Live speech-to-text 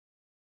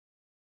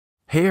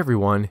Hey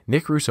everyone,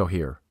 Nick Russo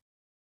here.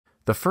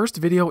 The first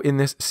video in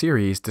this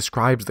series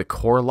describes the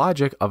core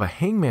logic of a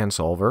Hangman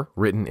solver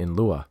written in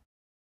Lua.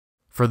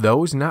 For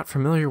those not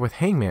familiar with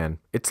Hangman,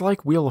 it's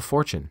like Wheel of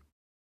Fortune.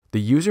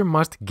 The user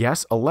must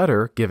guess a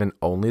letter given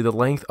only the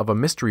length of a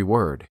mystery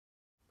word.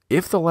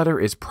 If the letter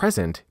is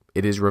present,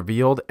 it is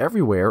revealed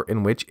everywhere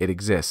in which it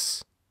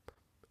exists.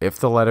 If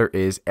the letter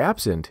is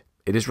absent,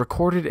 it is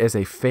recorded as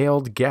a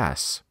failed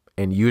guess,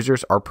 and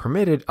users are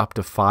permitted up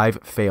to 5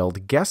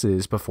 failed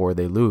guesses before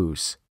they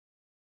lose.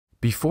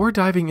 Before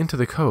diving into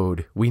the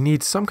code, we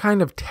need some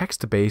kind of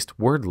text-based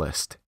word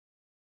list.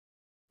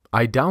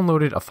 I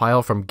downloaded a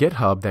file from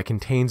GitHub that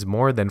contains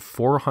more than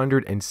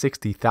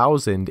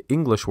 460,000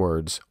 English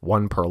words,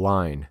 one per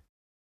line.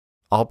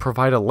 I'll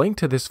provide a link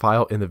to this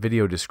file in the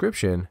video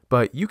description,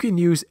 but you can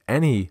use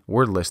any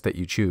word list that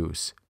you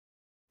choose.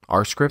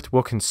 Our script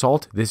will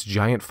consult this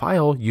giant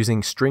file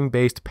using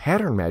string-based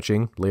pattern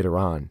matching later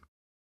on.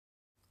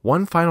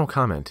 One final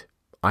comment.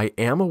 I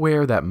am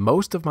aware that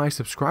most of my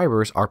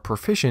subscribers are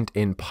proficient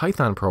in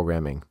Python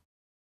programming.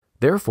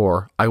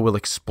 Therefore, I will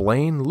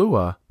explain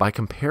Lua by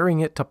comparing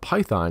it to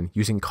Python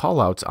using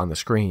callouts on the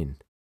screen.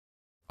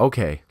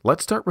 Okay,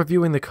 let's start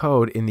reviewing the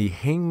code in the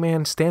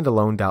Hangman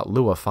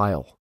standalone.lua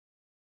file.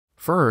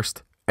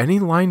 First, any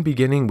line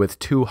beginning with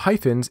 2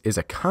 hyphens is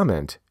a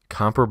comment,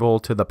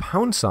 comparable to the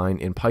 #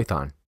 in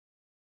Python.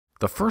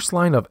 The first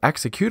line of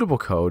executable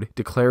code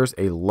declares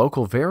a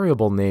local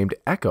variable named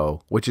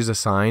echo, which is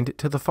assigned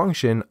to the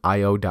function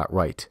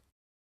io.write.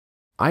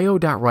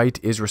 io.write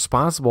is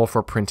responsible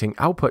for printing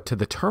output to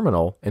the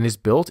terminal and is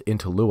built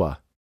into Lua.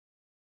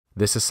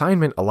 This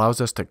assignment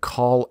allows us to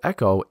call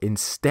echo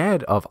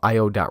instead of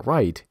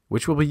io.write,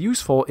 which will be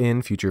useful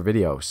in future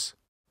videos.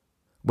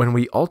 When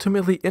we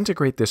ultimately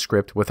integrate this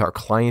script with our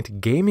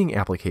client gaming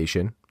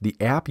application, the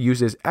app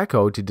uses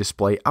echo to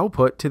display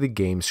output to the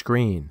game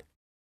screen.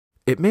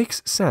 It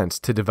makes sense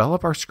to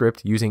develop our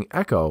script using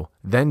echo,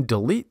 then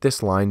delete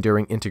this line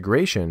during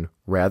integration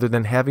rather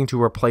than having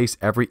to replace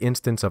every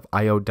instance of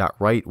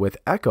io.write with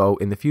echo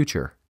in the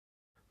future.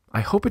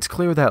 I hope it's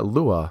clear that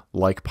Lua,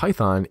 like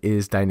Python,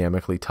 is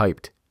dynamically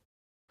typed.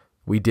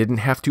 We didn't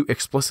have to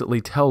explicitly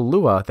tell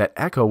Lua that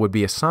echo would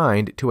be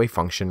assigned to a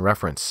function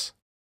reference.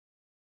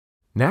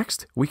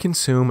 Next, we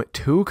consume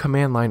 2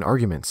 command line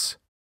arguments.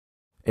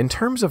 In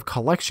terms of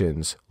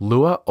collections,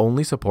 Lua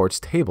only supports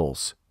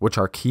tables, which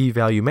are key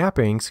value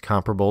mappings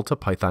comparable to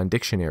Python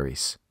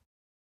dictionaries.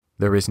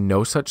 There is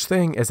no such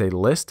thing as a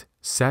list,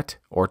 set,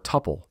 or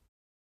tuple.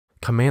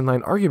 Command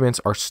line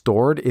arguments are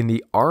stored in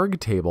the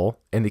arg table,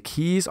 and the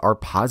keys are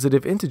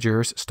positive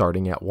integers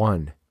starting at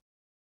 1.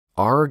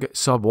 arg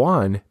sub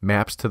 1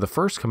 maps to the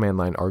first command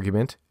line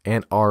argument,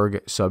 and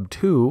arg sub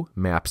 2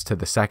 maps to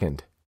the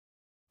second.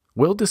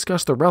 We'll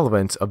discuss the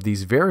relevance of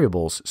these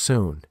variables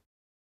soon.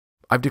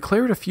 I've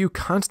declared a few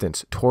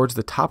constants towards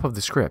the top of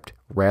the script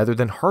rather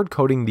than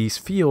hard-coding these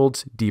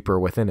fields deeper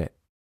within it.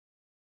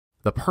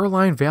 The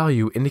per-line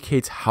value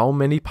indicates how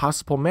many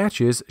possible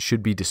matches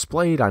should be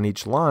displayed on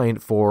each line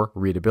for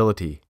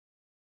readability.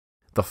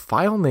 The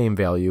file name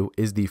value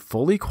is the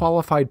fully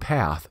qualified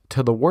path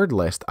to the word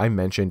list I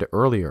mentioned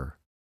earlier.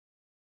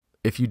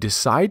 If you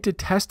decide to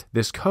test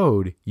this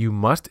code, you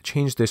must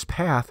change this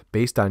path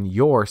based on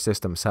your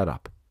system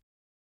setup.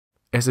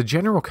 As a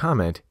general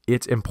comment,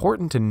 it's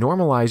important to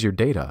normalize your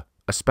data,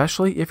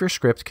 especially if your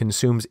script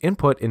consumes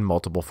input in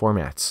multiple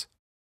formats.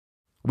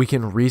 We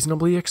can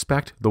reasonably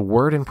expect the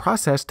word in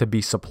process to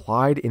be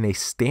supplied in a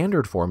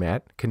standard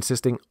format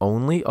consisting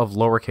only of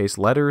lowercase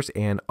letters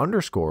and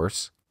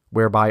underscores,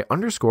 whereby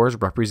underscores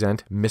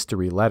represent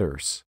mystery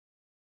letters.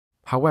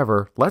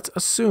 However, let's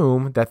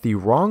assume that the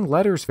wrong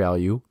letters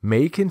value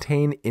may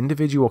contain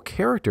individual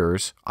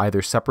characters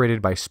either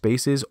separated by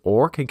spaces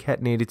or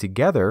concatenated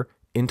together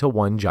into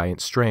one giant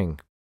string.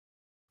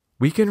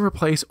 We can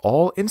replace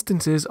all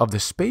instances of the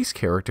space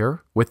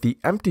character with the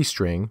empty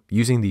string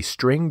using the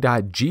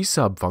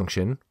string.gsub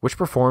function, which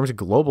performs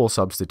global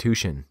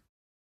substitution.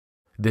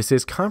 This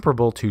is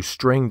comparable to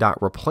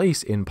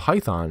string.replace in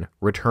Python,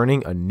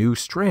 returning a new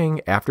string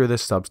after the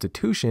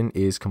substitution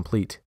is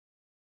complete.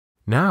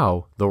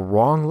 Now, the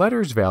wrong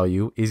letters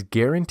value is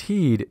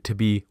guaranteed to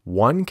be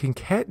one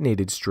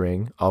concatenated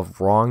string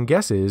of wrong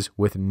guesses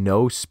with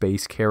no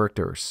space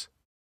characters.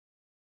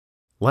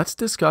 Let's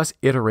discuss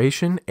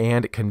iteration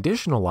and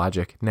conditional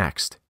logic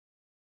next.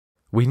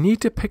 We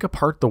need to pick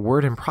apart the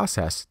word in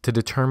process to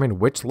determine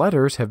which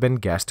letters have been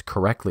guessed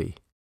correctly.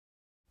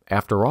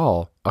 After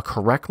all, a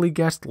correctly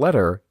guessed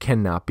letter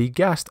cannot be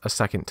guessed a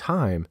second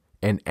time,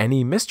 and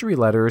any mystery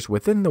letters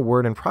within the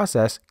word in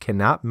process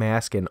cannot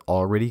mask an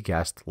already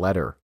guessed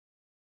letter.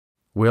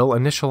 We'll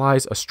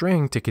initialize a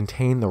string to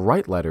contain the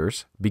right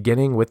letters,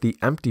 beginning with the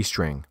empty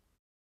string.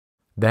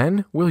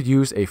 Then we'll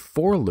use a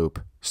for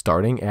loop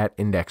starting at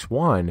index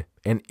 1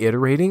 and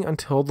iterating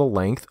until the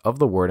length of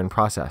the word in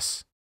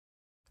process.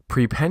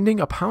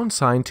 Prepending a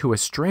 # to a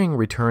string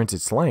returns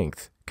its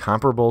length,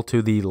 comparable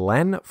to the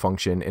len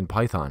function in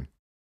Python.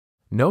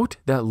 Note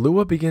that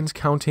Lua begins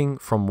counting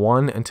from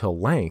 1 until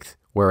length,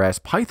 whereas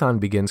Python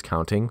begins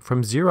counting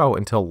from 0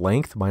 until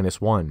length minus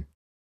 1.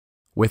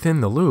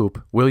 Within the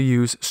loop, we'll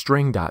use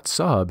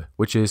string.sub,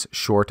 which is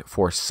short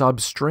for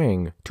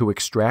substring, to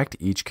extract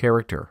each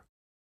character.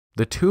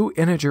 The two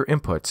integer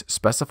inputs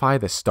specify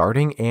the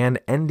starting and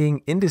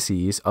ending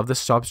indices of the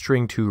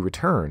substring to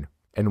return,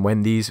 and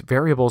when these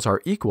variables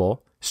are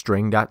equal,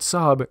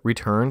 string.sub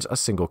returns a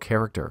single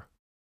character.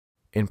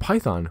 In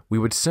Python, we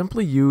would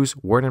simply use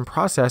word in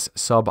process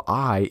sub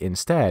I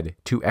instead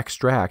to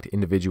extract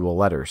individual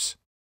letters.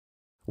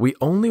 We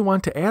only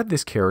want to add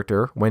this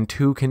character when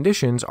two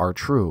conditions are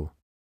true.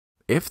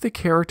 If the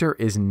character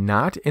is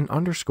not an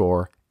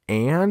underscore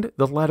and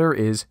the letter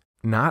is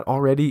not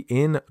already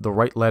in the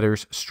right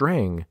letters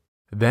string,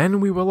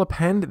 then we will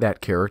append that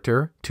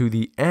character to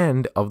the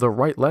end of the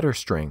right letter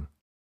string.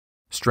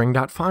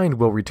 String.find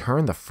will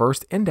return the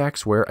first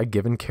index where a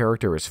given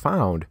character is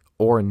found,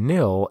 or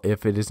nil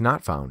if it is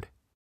not found.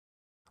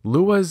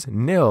 Lua's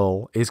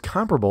nil is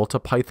comparable to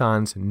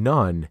Python's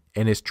none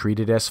and is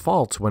treated as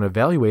false when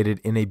evaluated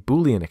in a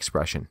Boolean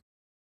expression.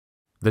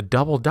 The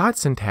double dot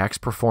syntax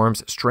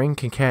performs string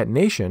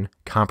concatenation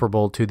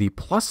comparable to the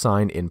plus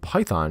sign in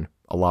Python,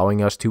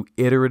 allowing us to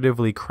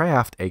iteratively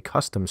craft a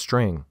custom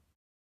string.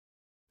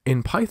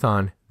 In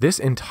Python, this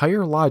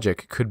entire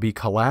logic could be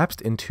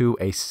collapsed into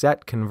a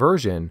set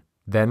conversion,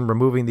 then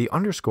removing the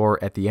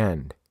underscore at the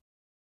end.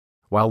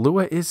 While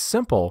Lua is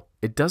simple,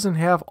 it doesn't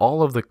have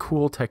all of the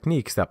cool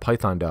techniques that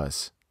Python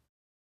does.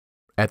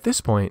 At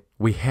this point,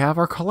 we have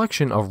our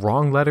collection of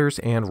wrong letters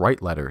and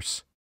right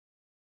letters.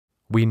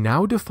 We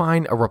now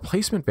define a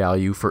replacement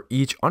value for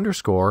each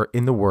underscore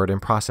in the word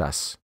in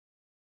process.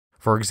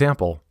 For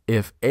example,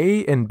 if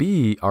A and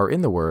B are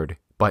in the word,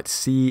 but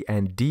C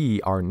and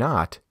D are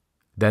not,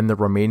 then the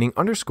remaining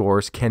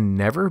underscores can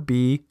never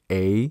be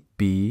A,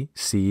 B,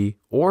 C,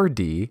 or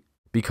D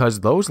because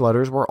those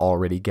letters were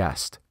already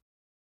guessed.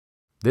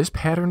 This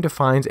pattern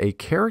defines a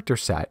character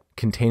set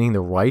containing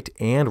the right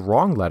and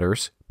wrong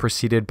letters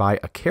preceded by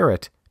a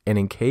caret and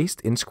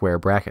encased in square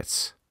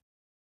brackets.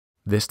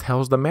 This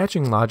tells the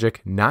matching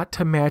logic not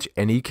to match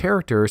any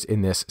characters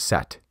in this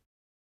set.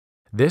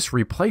 This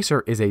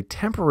replacer is a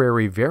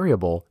temporary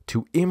variable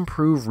to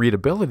improve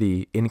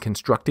readability in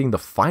constructing the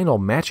final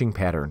matching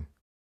pattern.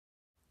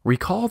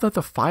 Recall that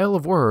the file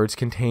of words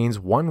contains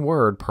one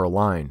word per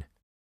line.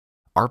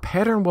 Our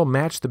pattern will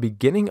match the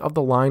beginning of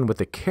the line with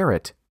the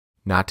caret,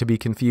 not to be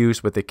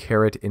confused with the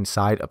caret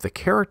inside of the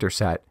character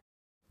set,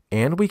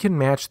 and we can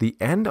match the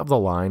end of the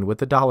line with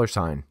the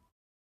 $sign.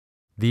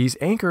 These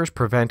anchors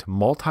prevent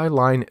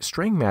multi-line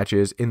string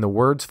matches in the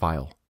words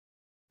file.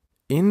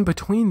 In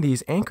between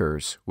these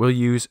anchors, we'll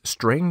use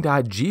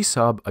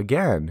string.gsub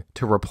again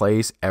to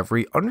replace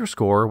every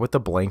underscore with the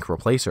blank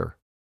replacer.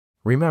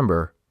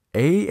 Remember,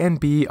 A and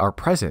B are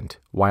present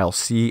while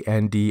C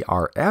and D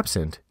are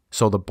absent,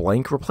 so the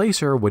blank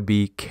replacer would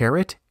be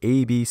caret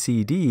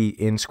ABCD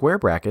in square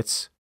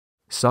brackets,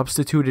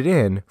 substituted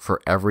in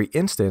for every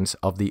instance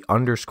of the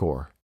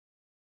underscore.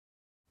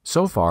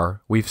 So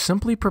far, we've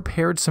simply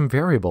prepared some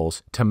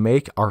variables to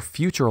make our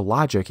future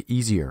logic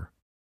easier.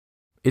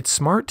 It's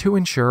smart to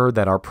ensure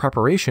that our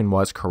preparation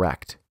was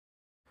correct.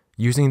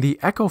 Using the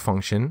echo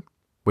function,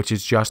 which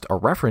is just a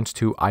reference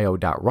to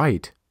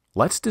io.write,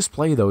 let's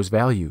display those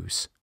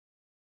values.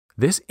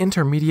 This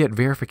intermediate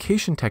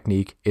verification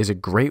technique is a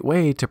great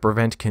way to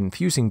prevent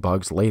confusing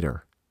bugs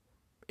later.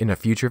 In a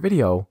future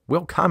video,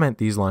 we'll comment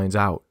these lines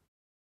out.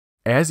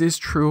 As is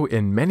true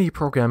in many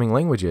programming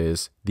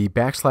languages, the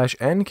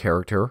 \n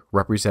character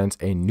represents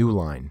a new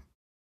line.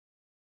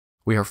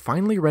 We are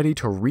finally ready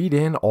to read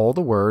in all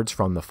the words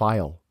from the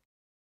file.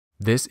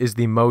 This is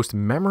the most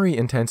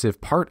memory-intensive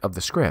part of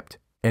the script,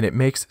 and it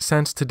makes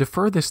sense to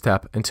defer this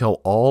step until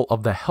all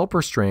of the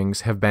helper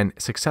strings have been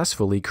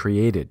successfully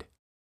created.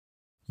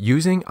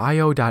 Using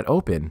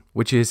io.open,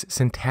 which is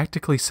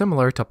syntactically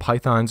similar to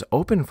Python's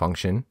open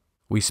function,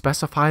 we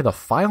specify the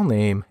file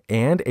name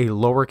and a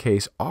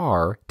lowercase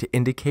r to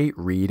indicate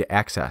read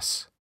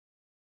access.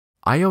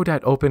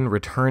 io.open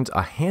returns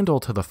a handle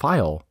to the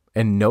file,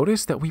 and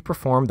notice that we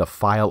perform the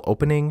file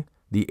opening,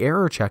 the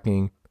error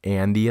checking,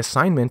 and the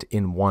assignment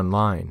in one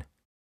line.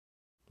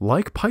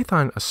 Like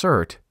Python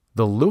assert,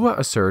 the Lua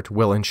assert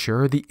will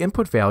ensure the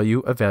input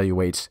value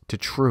evaluates to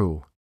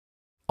true.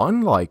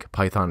 Unlike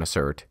Python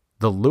assert,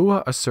 the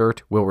Lua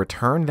assert will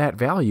return that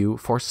value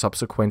for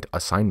subsequent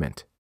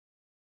assignment.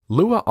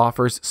 Lua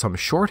offers some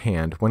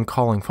shorthand when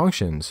calling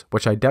functions,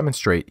 which I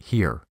demonstrate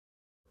here.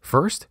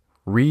 First,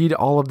 read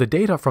all of the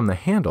data from the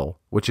handle,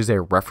 which is a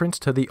reference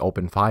to the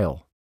open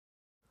file.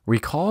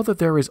 Recall that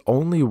there is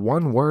only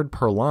one word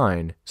per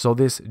line, so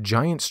this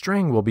giant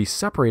string will be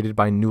separated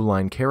by new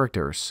line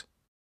characters.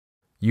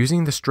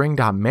 Using the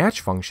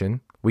string.match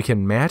function, we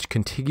can match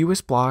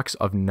contiguous blocks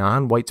of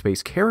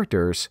non-whitespace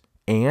characters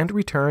and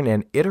return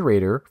an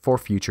iterator for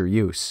future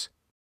use.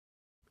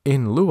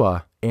 In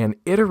Lua, an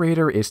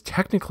iterator is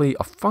technically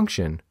a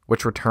function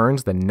which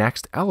returns the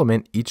next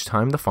element each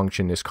time the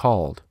function is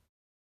called.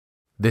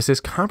 This is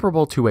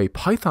comparable to a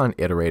Python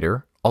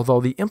iterator,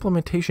 although the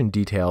implementation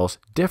details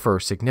differ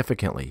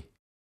significantly.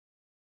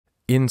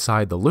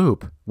 Inside the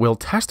loop, we'll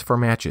test for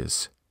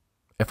matches.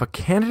 If a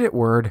candidate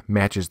word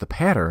matches the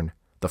pattern,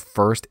 The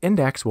first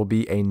index will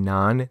be a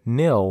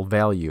non-nil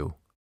value.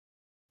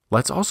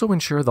 Let's also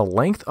ensure the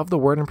length of the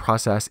word in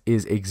process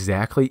is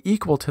exactly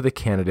equal to the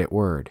candidate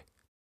word.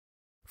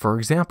 For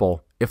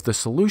example, if the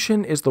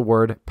solution is the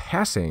word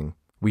passing,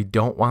 we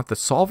don't want the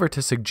solver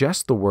to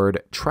suggest the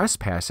word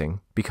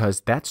trespassing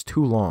because that's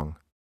too long.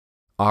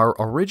 Our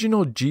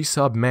original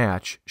G-sub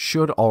match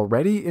should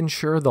already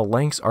ensure the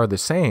lengths are the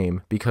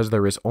same because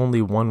there is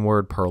only one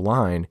word per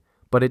line,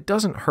 but it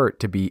doesn't hurt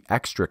to be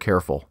extra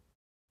careful.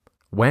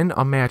 When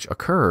a match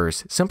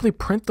occurs, simply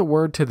print the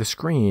word to the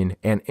screen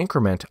and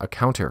increment a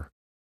counter.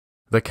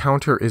 The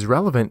counter is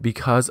relevant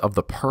because of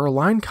the per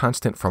line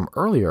constant from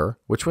earlier,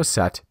 which was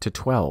set to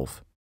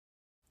 12.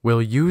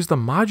 We'll use the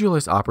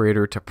modulus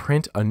operator to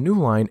print a new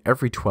line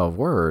every 12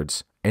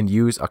 words, and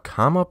use a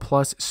comma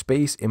plus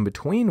space in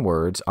between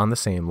words on the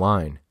same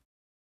line.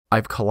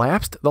 I've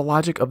collapsed the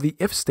logic of the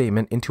if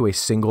statement into a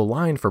single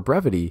line for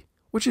brevity,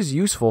 which is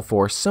useful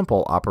for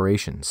simple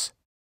operations.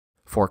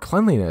 For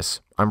cleanliness,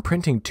 I'm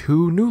printing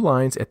 2 new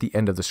lines at the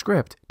end of the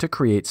script to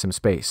create some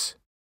space.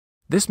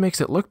 This makes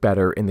it look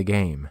better in the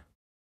game.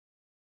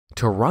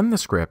 To run the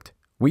script,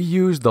 we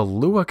use the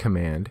Lua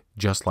command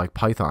just like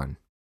Python.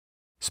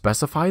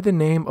 Specify the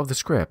name of the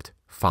script,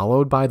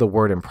 followed by the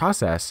word in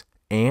process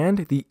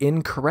and the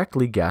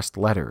incorrectly guessed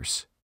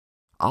letters.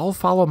 I'll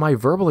follow my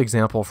verbal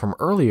example from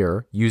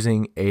earlier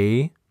using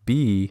A,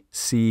 B,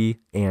 C,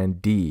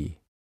 and D.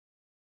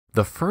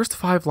 The first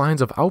 5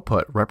 lines of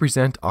output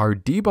represent our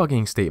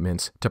debugging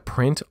statements to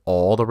print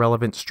all the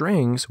relevant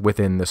strings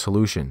within the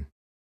solution.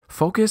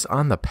 Focus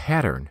on the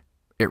pattern.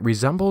 It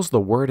resembles the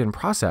word in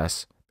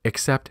process,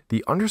 except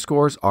the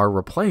underscores are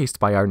replaced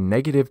by our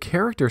negative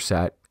character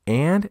set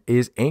and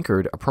is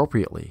anchored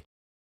appropriately.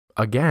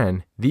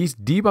 Again, these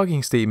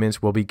debugging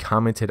statements will be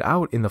commented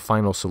out in the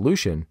final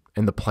solution,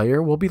 and the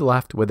player will be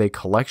left with a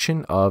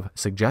collection of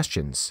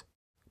suggestions.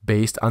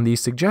 Based on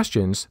these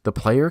suggestions, the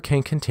player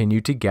can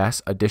continue to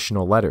guess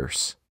additional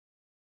letters.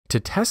 To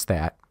test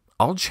that,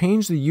 I'll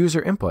change the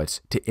user inputs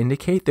to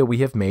indicate that we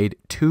have made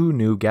 2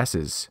 new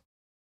guesses.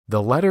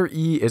 The letter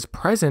E is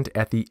present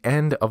at the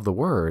end of the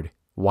word,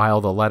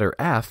 while the letter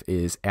F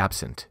is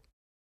absent.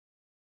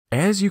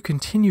 As you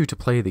continue to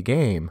play the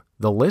game,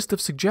 the list of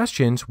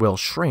suggestions will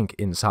shrink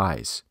in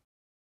size.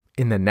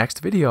 In the next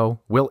video,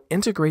 we'll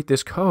integrate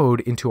this code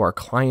into our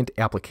client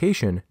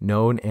application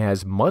known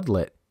as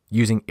Mudlet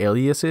using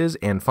aliases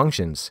and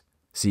functions.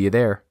 See you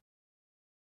there.